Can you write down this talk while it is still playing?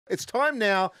It's time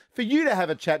now for you to have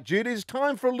a chat, Jude. It's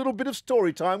time for a little bit of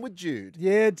story time with Jude.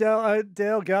 Yeah,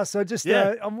 Dale, Gus. I just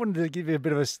I wanted to give you a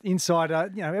bit of an insight.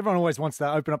 You know, everyone always wants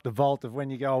to open up the vault of when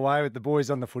you go away with the boys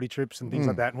on the footy trips and things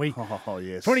like that. And we,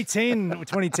 yes.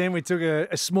 2010, we took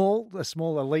a small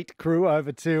elite crew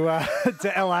over to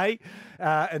LA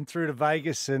and through to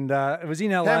Vegas, and it was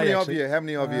in LA. How many actually. How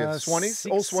many of you?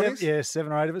 Swannies? All Swannies?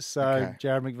 7 or 8 of us. So Okay.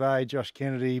 Jared McVeigh, Josh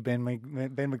Kennedy, Ben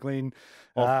McGlynn,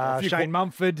 a few Shane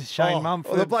Mumford.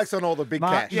 Well, the blokes on all the big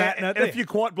cash. And a few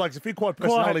quiet blokes, a few quiet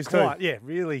personalities too. Yeah,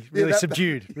 really that-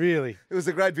 subdued, really. It was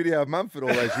a great video of Mumford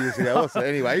all those years ago, wasn't it?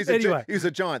 Anyway, he was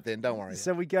a giant then, don't worry.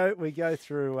 So we go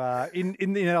through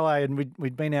in LA, and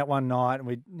we'd been out one night, and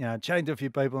we'd chatting to a few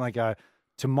people, and they go,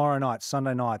 tomorrow night,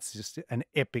 Sunday night's just an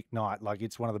epic night. Like,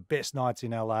 it's one of the best nights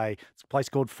in LA. It's a place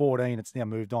called 14. It's now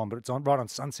moved on, but it's right on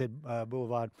Sunset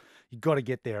Boulevard. You've got to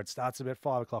get there. It starts about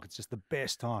 5 o'clock. It's just the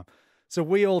best time. So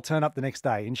we all turn up the next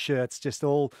day in shirts, just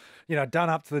all, done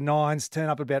up to the nines, turn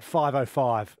up about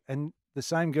 5:05. And the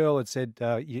same girl had said,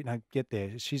 get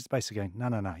there. She's basically going,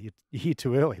 no, you're here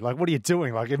too early. Like, what are you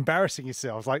doing? Like, embarrassing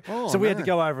yourselves. Like, so we had to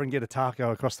go over and get a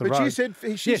taco across the road. But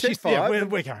she said 5. Yeah,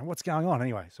 we're going, what's going on?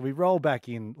 Anyway, so we roll back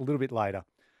in a little bit later.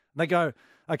 And they go,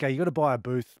 okay, you got to buy a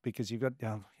booth because you've got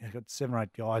 7 or 8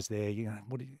 guys there.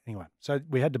 Anyway, so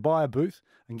we had to buy a booth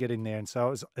and get in there. And so it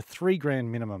was a $3,000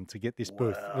 minimum to get this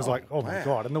booth. It was like, oh my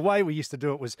God. And the way we used to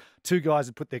do it was 2 guys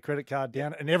would put their credit card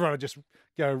down and everyone would just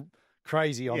go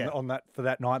crazy on that for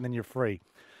that night, and then you're free.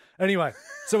 Anyway,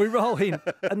 so we roll in,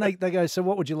 and they go, so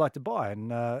what would you like to buy?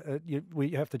 And we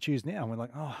have to choose now. And we're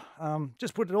like,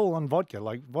 just put it all on vodka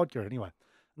anyway.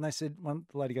 And they said, the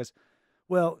lady goes,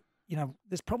 well,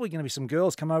 there's probably going to be some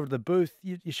girls come over to the booth.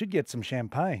 You should get some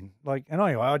champagne. And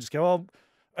anyway, I just go,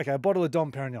 okay, a bottle of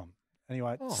Dom Perignon.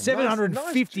 Anyway,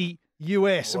 $750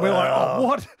 US. And we're like,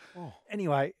 what?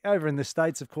 Anyway, over in the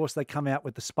States, of course, they come out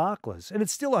with the sparklers, and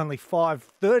it's still only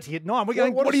 5:30 at night. We're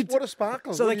going, what are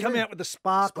sparklers? So they come out with the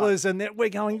sparklers, and we're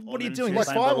going, what are you doing? Like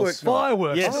fireworks.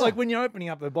 Fireworks. Yes. Like when you're opening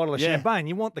up a bottle of champagne,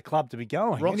 you want the club to be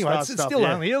going. Anyway, it's still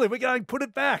only early. We're going, put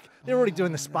it back. They're already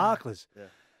doing the sparklers. Yeah.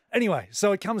 Anyway,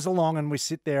 so it comes along, and we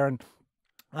sit there, and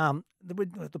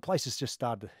the place has just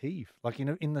started to heave. Like,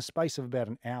 in the space of about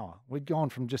an hour, we'd gone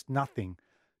from just nothing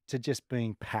to just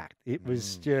being packed. It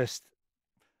was just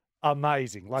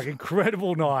amazing, like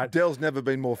incredible night. Dell's never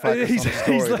been more focused on the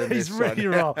story than this. He's ready to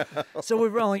roll. So we're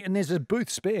rolling, and there's a booth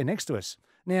spare next to us.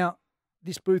 Now,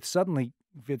 this booth suddenly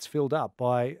gets filled up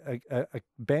by a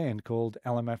band called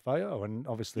LMFAO, and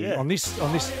obviously on this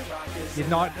you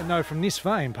know from this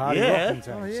fame, Party Rocking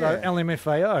Team. So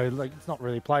LMFAO, like, it's not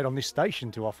really played on this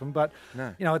station too often, but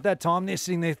at that time they're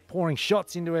sitting there pouring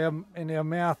shots into our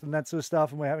mouth and that sort of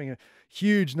stuff, and we're having a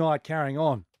huge night carrying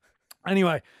on.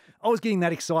 Anyway, I was getting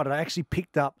that excited. I actually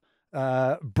picked up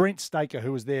Brent Staker,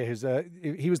 who was there.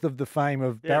 He was the fame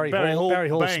of Barry Hall. Barry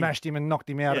Hall smashed him and knocked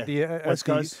him out at the West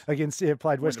Coast.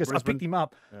 Played West Coast. I picked him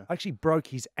up. I actually broke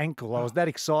his ankle. I was that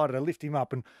excited. I lifted him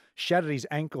up and shattered his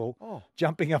ankle,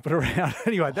 jumping up and around.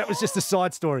 Anyway, that was just a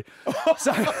side story.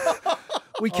 So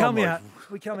we come out.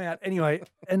 Anyway,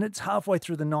 and it's halfway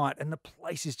through the night, and the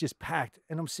place is just packed.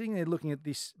 And I'm sitting there looking at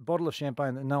this bottle of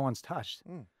champagne that no one's touched.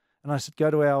 And I said, go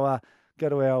to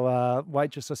our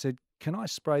waitress. I said, can I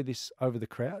spray this over the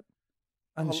crowd?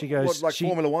 And she goes, like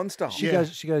Formula One style. She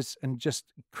goes, and just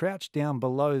crouch down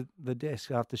below the desk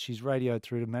after she's radioed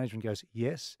through to management. Goes,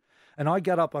 yes. And I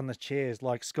got up on the chairs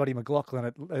like Scotty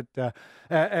McLaughlin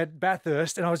at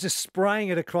Bathurst, and I was just spraying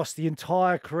it across the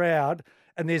entire crowd.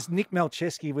 And there's Nick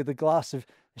Malcheski with a glass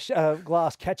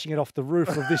catching it off the roof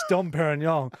of this Dom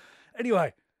Perignon.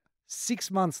 Anyway,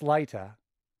 6 months later,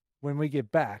 when we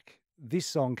get back, this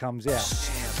song comes out.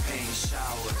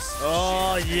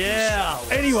 Oh, yeah.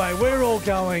 Anyway, we're all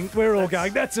going,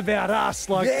 that's about us,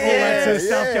 like all that sort of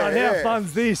stuff going, how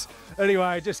fun's this?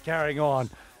 Anyway, just carrying on.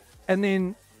 And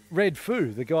then Red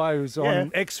Foo, the guy who's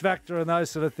on X Factor and those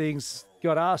sort of things,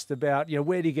 got asked about,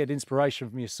 where do you get inspiration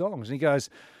from your songs? And he goes,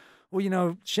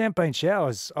 well, champagne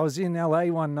showers. I was in LA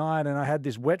one night and I had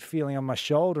this wet feeling on my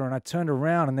shoulder, and I turned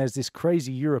around and there's this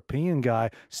crazy European guy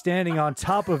standing on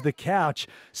top of the couch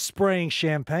spraying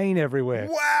champagne everywhere.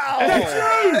 Wow!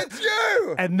 That's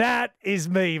you! And that is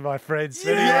me, my friends.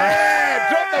 Yeah!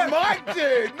 Drop the mic,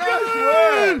 dude!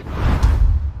 Nice work!